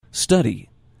Study: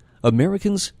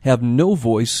 Americans Have No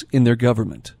Voice in Their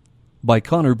Government, by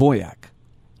Connor Boyack.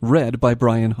 Read by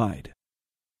Brian Hyde.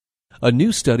 A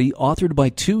new study authored by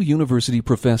 2 university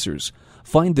professors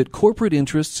find that corporate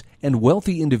interests and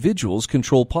wealthy individuals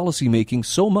control policymaking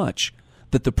so much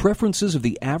that the preferences of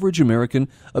the average American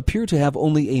appear to have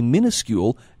only a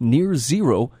minuscule, near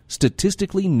zero,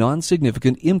 statistically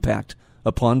non-significant impact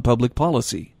upon public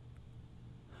policy.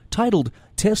 Titled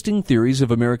Testing Theories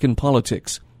of American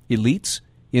Politics, Elites,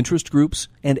 Interest Groups,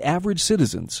 and Average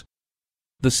Citizens,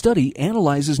 the study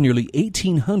analyzes nearly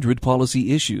 1,800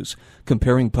 policy issues,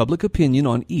 comparing public opinion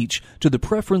on each to the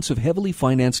preference of heavily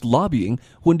financed lobbying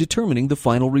when determining the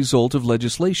final result of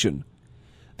legislation.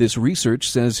 This research,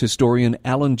 says historian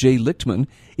Alan J. Lichtman,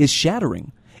 is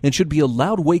shattering and should be a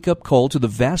loud wake-up call to the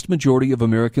vast majority of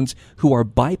Americans who are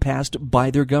bypassed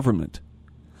by their government.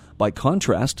 By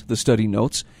contrast, the study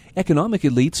notes, economic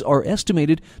elites are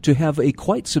estimated to have a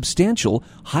quite substantial,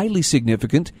 highly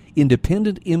significant,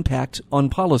 independent impact on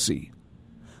policy.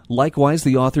 Likewise,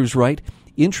 the authors write,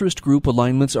 interest group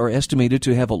alignments are estimated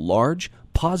to have a large,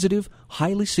 positive,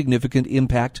 highly significant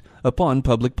impact upon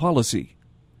public policy.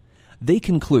 They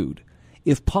conclude,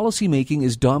 if policymaking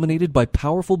is dominated by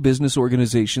powerful business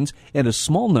organizations and a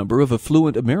small number of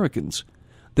affluent Americans,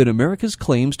 then America's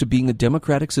claims to being a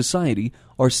democratic society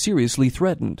are seriously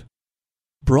threatened.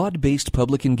 Broad-based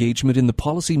public engagement in the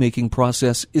policymaking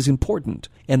process is important,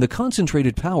 and the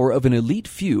concentrated power of an elite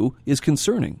few is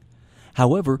concerning.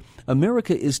 However,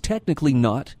 America is technically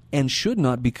not and should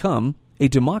not become a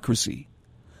democracy.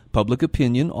 Public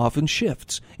opinion often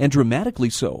shifts, and dramatically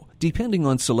so, depending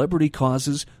on celebrity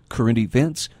causes, current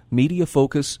events, media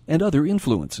focus, and other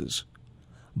influences.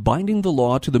 Binding the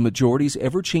law to the majority's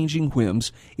ever-changing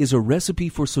whims is a recipe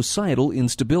for societal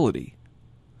instability.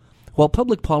 While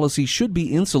public policy should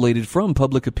be insulated from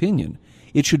public opinion,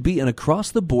 it should be an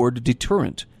across-the-board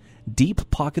deterrent.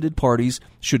 Deep-pocketed parties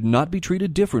should not be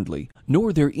treated differently,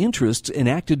 nor their interests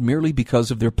enacted merely because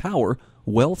of their power,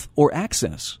 wealth, or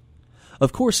access.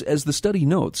 Of course, as the study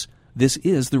notes, this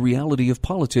is the reality of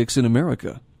politics in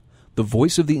America. The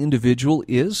voice of the individual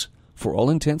is, for all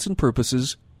intents and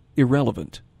purposes,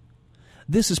 irrelevant.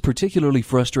 This is particularly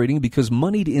frustrating because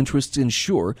moneyed interests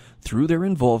ensure, through their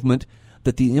involvement,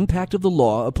 that the impact of the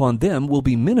law upon them will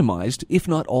be minimized, if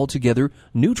not altogether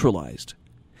neutralized.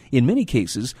 In many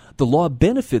cases, the law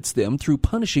benefits them through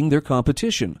punishing their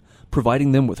competition,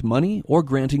 providing them with money or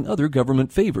granting other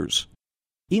government favors.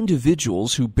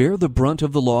 Individuals who bear the brunt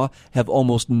of the law have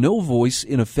almost no voice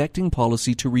in affecting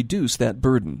policy to reduce that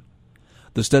burden.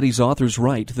 The study's authors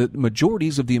write that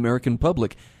majorities of the American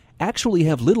public actually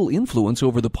have little influence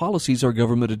over the policies our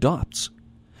government adopts.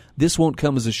 This won't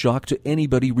come as a shock to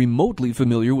anybody remotely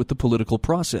familiar with the political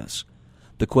process.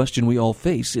 The question we all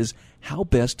face is how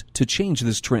best to change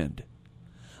this trend.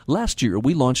 Last year,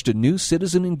 we launched a new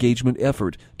citizen engagement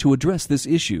effort to address this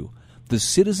issue, the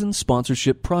Citizen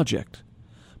Sponsorship Project.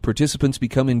 Participants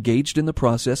become engaged in the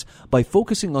process by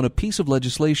focusing on a piece of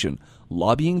legislation,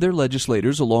 lobbying their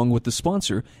legislators along with the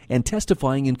sponsor, and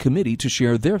testifying in committee to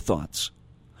share their thoughts.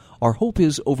 Our hope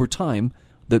is, over time,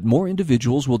 that more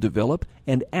individuals will develop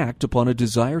and act upon a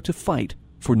desire to fight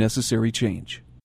for necessary change.